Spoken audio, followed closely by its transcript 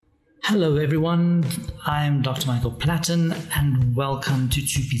Hello everyone, I'm Dr. Michael Platten and welcome to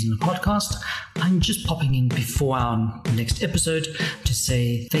Two Peas in a Podcast. I'm just popping in before our next episode to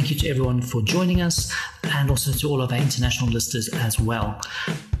say thank you to everyone for joining us and also to all of our international listeners as well.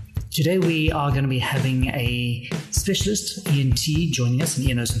 Today we are going to be having a specialist, ENT, joining us, an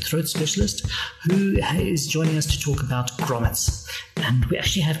ear, nose and throat specialist, who is joining us to talk about grommets. And we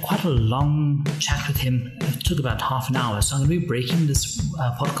actually had quite a long chat with him. It took about half an hour. So I'm going to be breaking this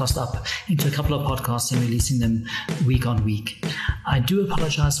podcast up into a couple of podcasts and releasing them week on week. I do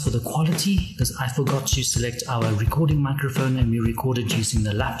apologize for the quality because I forgot to select our recording microphone and we recorded using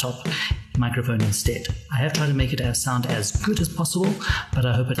the laptop microphone instead. I have tried to make it sound as good as possible, but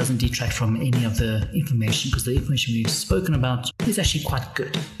I hope it doesn't detract from any of the information because the information we've spoken about is actually quite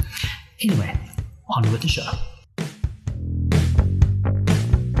good. Anyway, on with the show.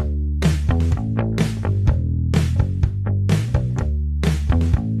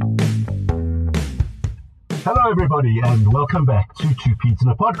 Hello everybody and welcome back to Two Peas in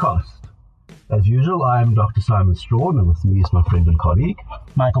a Podcast. As usual, I'm Dr. Simon Strawn and with me is my friend and colleague,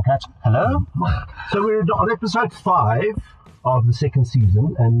 Michael Platt. Hello. So we're on episode 5 of the second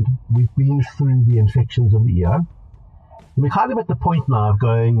season and we've been through the infections of the ear. And we're kind of at the point now of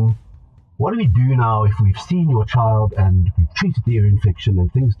going, what do we do now if we've seen your child and we've treated the ear infection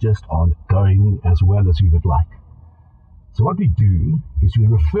and things just aren't going as well as we would like? So what we do is we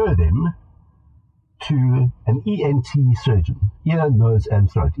refer them to an ENT surgeon, ear, nose and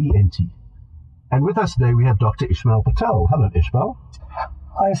throat, ENT. And with us today we have Dr. Ishmael Patel. Hello, Ishmael.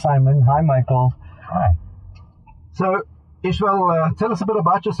 Hi, Simon. Hi, Michael. Hi. So, Ishmael, tell us a bit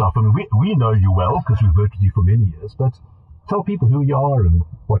about yourself. I mean, we know you well because we've worked with you for many years, but tell people who you are and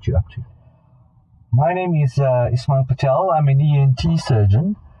what you're up to. My name is Ishmael Patel. I'm an ENT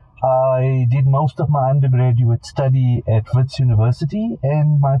surgeon. I did most of my undergraduate study at Wits University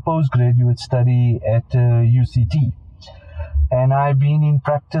and my postgraduate study at UCT. And I've been in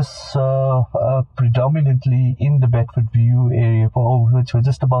practice predominantly in the Bedfordview area for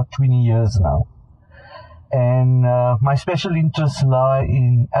just about 20 years now. And my special interests lie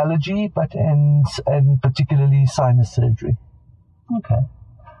in allergy, and particularly sinus surgery. Okay.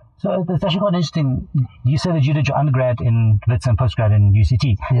 So that's actually quite interesting. You said that you did your undergrad in Wits and postgrad in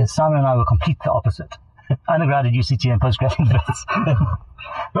UCT. Yes. Simon and I were complete the opposite. Undergrad at UCT and postgrad in Wits.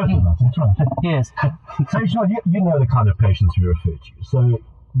 Both of us, that's right. Yes. So, Ishmael, you know the kind of patients we refer to. So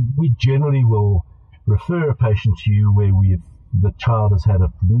we generally will refer a patient to you where the child has had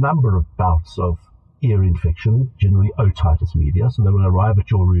a number of bouts of ear infection, generally otitis media. So they will arrive at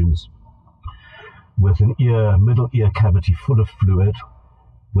your rooms with an middle ear cavity full of fluid,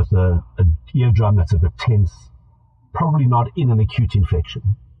 with an eardrum that's a bit tense, probably not in an acute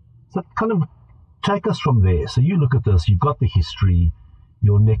infection. So kind of take us from there. So you look at this, you've got the history,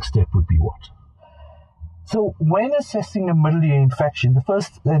 your next step would be what? So when assessing a middle ear infection, the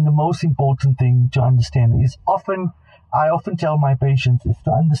first and the most important thing to understand is I often tell my patients is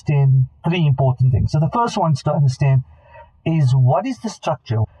to understand 3 important things. So the first one to understand is what is the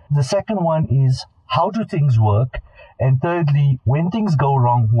structure? The second one is how do things work? And thirdly, when things go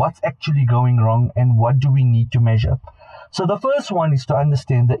wrong, what's actually going wrong and what do we need to measure? So the first one is to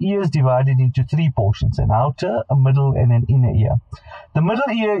understand the ear is divided into 3 portions, an outer, a middle, and an inner ear. The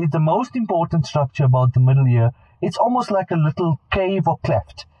middle ear is the most important structure about the middle ear. It's almost like a little cave or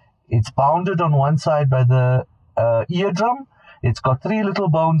cleft. It's bounded on one side by the eardrum. It's got 3 little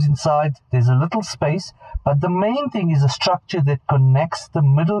bones inside. There's a little space. But the main thing is a structure that connects the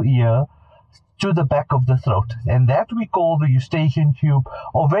middle ear to the back of the throat. And that we call the eustachian tube,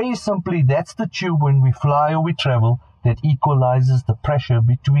 or very simply, that's the tube when we fly or we travel that equalizes the pressure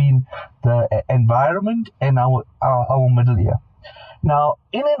between the environment and our middle ear. Now,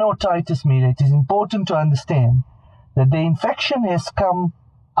 in an otitis media, it is important to understand that the infection has come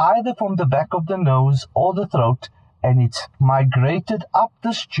either from the back of the nose or the throat, and it's migrated up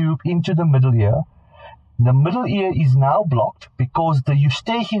this tube into the middle ear. The middle ear is now blocked because the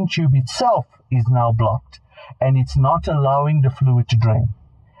eustachian tube itself is now blocked, and it's not allowing the fluid to drain.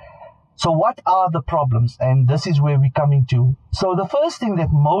 So what are the problems? And this is where we're coming to. So the first thing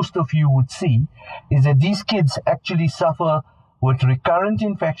that most of you would see is that these kids actually suffer with recurrent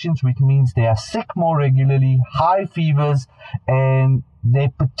infections, which means they are sick more regularly, high fevers, and they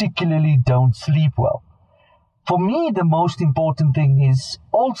particularly don't sleep well. For me, the most important thing is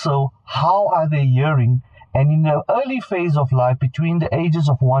also how are they hearing? And in the early phase of life, between the ages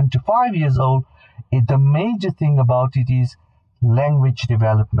of 1 to 5 years old, the major thing about it is language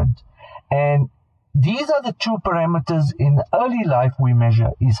development. And these are the 2 parameters in early life we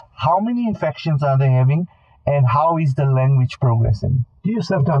measure, is how many infections are they having and how is the language progressing. Do you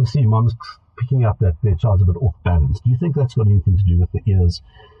sometimes see mums picking up that their child's a bit off balance? Do you think that's got anything to do with the ears?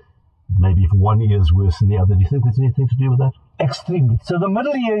 Maybe if one ear is worse than the other, do you think there's anything to do with that? Extremely. So the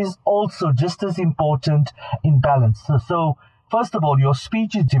middle ear is also just as important in balance. So first of all, your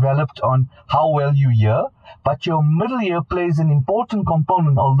speech is developed on how well you hear, but your middle ear plays an important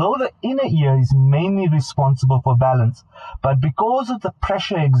component, although the inner ear is mainly responsible for balance. But because of the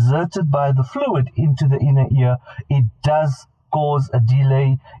pressure exerted by the fluid into the inner ear, it does cause a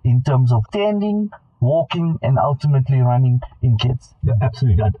delay in terms of standing, walking, and ultimately running in kids. Yeah,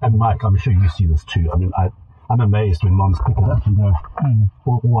 absolutely. And Mike, I'm sure you see this too. I mean, I'm amazed when moms pick it up and go,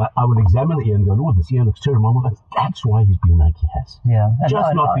 or I would examine the ear and go, oh, this ear looks terrible. Mom, that's why he's been like he has. Yeah.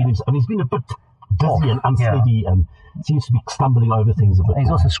 Just not being himself. And he's been a bit dizzy and unsteady and seems to be stumbling over things a bit. He's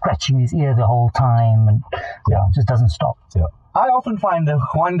also scratching his ear the whole time and just doesn't stop. Yeah. I often find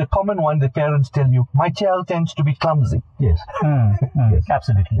the common one that parents tell you, my child tends to be clumsy. Yes. Yes.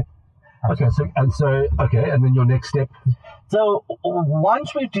 Absolutely. Okay, and then your next step? So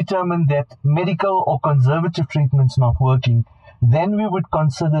once we've determined that medical or conservative treatment's not working, then we would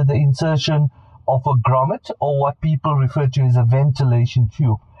consider the insertion of a grommet, or what people refer to as a ventilation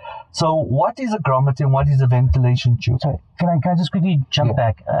tube. So what is a grommet and what is a ventilation tube? Sorry, can I just quickly jump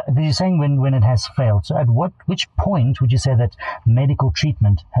back? You're saying when it has failed. So at which point would you say that medical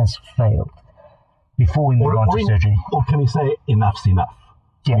treatment has failed before we move on to surgery? Or can we say enough's enough?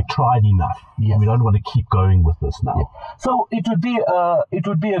 Yeah. We tried enough. Yes. We don't want to keep going with this now. Yeah. So it would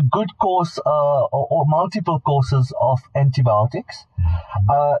be a good course or multiple courses of antibiotics.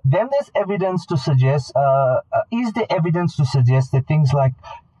 Then there's evidence to suggest, is there evidence to suggest that things like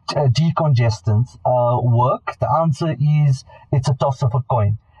decongestants work? The answer is it's a toss of a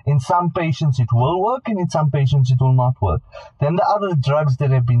coin. In some patients it will work, and in some patients it will not work. Then the other drugs that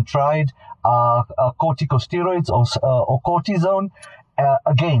have been tried are corticosteroids or cortisone.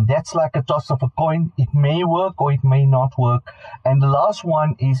 Again, that's like a toss of a coin. It may work or it may not work. And the last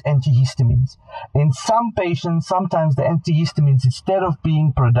one is antihistamines. In some patients, sometimes the antihistamines, instead of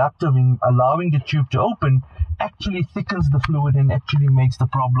being productive in allowing the tube to open, actually thickens the fluid and actually makes the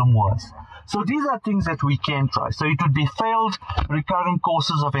problem worse. So these are things that we can try. So it would be failed recurrent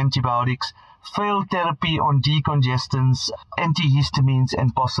courses of antibiotics, failed therapy on decongestants, antihistamines,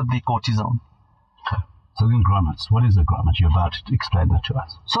 and possibly cortisone. So then grommets. What is a grommet? You're about to explain that to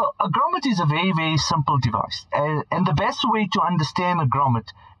us. So a grommet is a very, very simple device. And the best way to understand a grommet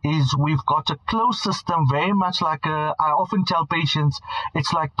is we've got a closed system, very much like I often tell patients,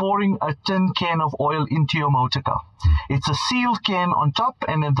 it's like pouring a tin can of oil into your motor car. It's a sealed can on top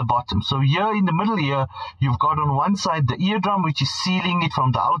and at the bottom. So here in the middle ear, you've got on one side the eardrum, which is sealing it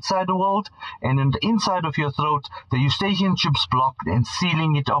from the outside world, and in the inside of your throat, the eustachian tube's blocked and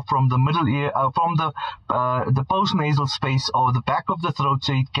sealing it off from the middle ear, from the postnasal space or the back of the throat,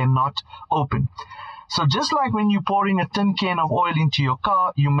 so it cannot open. So just like when you're pouring a tin can of oil into your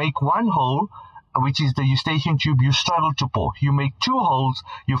car, you make one hole, which is the eustachian tube, you struggle to pour. You make two holes,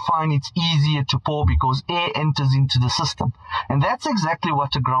 you find it's easier to pour because air enters into the system. And that's exactly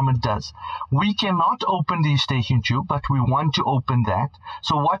what a grommet does. We cannot open the eustachian tube, but we want to open that.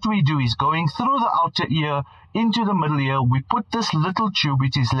 So what we do is going through the outer ear into the middle ear, we put this little tube,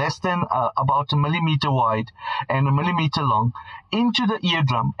 which is less than about 1 millimeter wide and 1 millimeter long, into the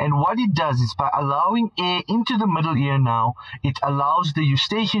eardrum. And what it does is by allowing air into the middle ear now, it allows the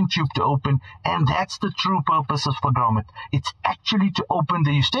eustachian tube to open, and that's the true purpose of a grommet. It's actually to open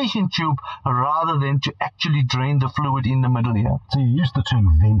the eustachian tube rather than to actually drain the fluid in the middle ear. So you use the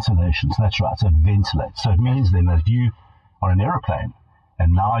term ventilation. So that's right. So it ventilates. So it means then that if you are an aeroplane,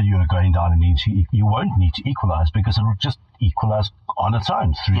 and now you are going down and you won't need to equalize because it will just equalize on its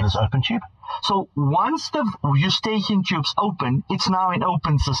own through this open tube. So once the eustachian tube's open, it's now an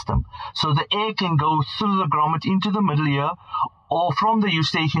open system. So the air can go through the grommet into the middle ear, or from the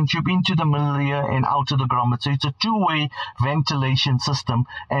eustachian tube into the middle ear and out of the grommet. So it's a two-way ventilation system,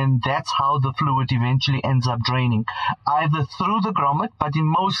 and that's how the fluid eventually ends up draining, either through the grommet, but in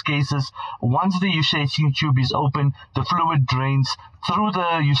most cases, once the eustachian tube is open, the fluid drains through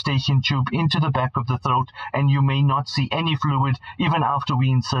the eustachian tube into the back of the throat, and you may not see any fluid even after we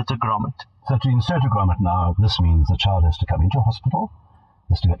insert a grommet. So to insert a grommet now, this means the child has to come into hospital,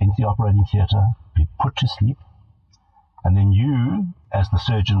 has to go into the operating theatre, be put to sleep, and then you, as the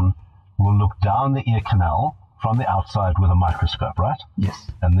surgeon, will look down the ear canal from the outside with a microscope, right? Yes.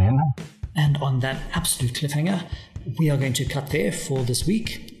 And then? And on that absolute cliffhanger, we are going to cut there for this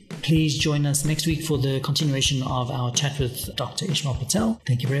week. Please join us next week for the continuation of our chat with Dr. Ishmael Patel.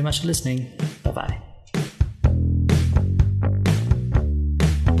 Thank you very much for listening. Bye-bye.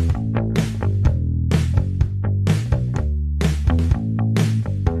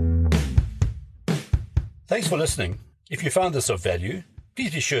 Thanks for listening. If you found this of value,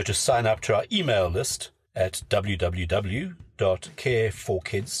 please be sure to sign up to our email list at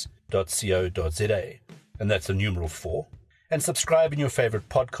www.careforkids.co.za, and that's the numeral 4, and subscribe in your favorite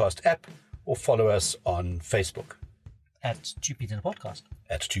podcast app or follow us on Facebook. At Two Peas in a Podcast.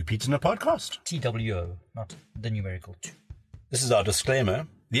 At Two Peas in a Podcast. TWO, not the numerical 2. This is our disclaimer.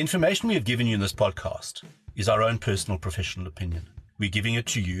 The information we have given you in this podcast is our own personal professional opinion. We're giving it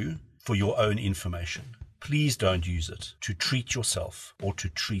to you for your own information. Please don't use it to treat yourself or to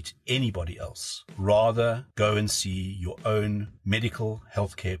treat anybody else. Rather, go and see your own medical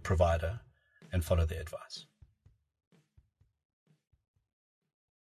healthcare provider and follow their advice.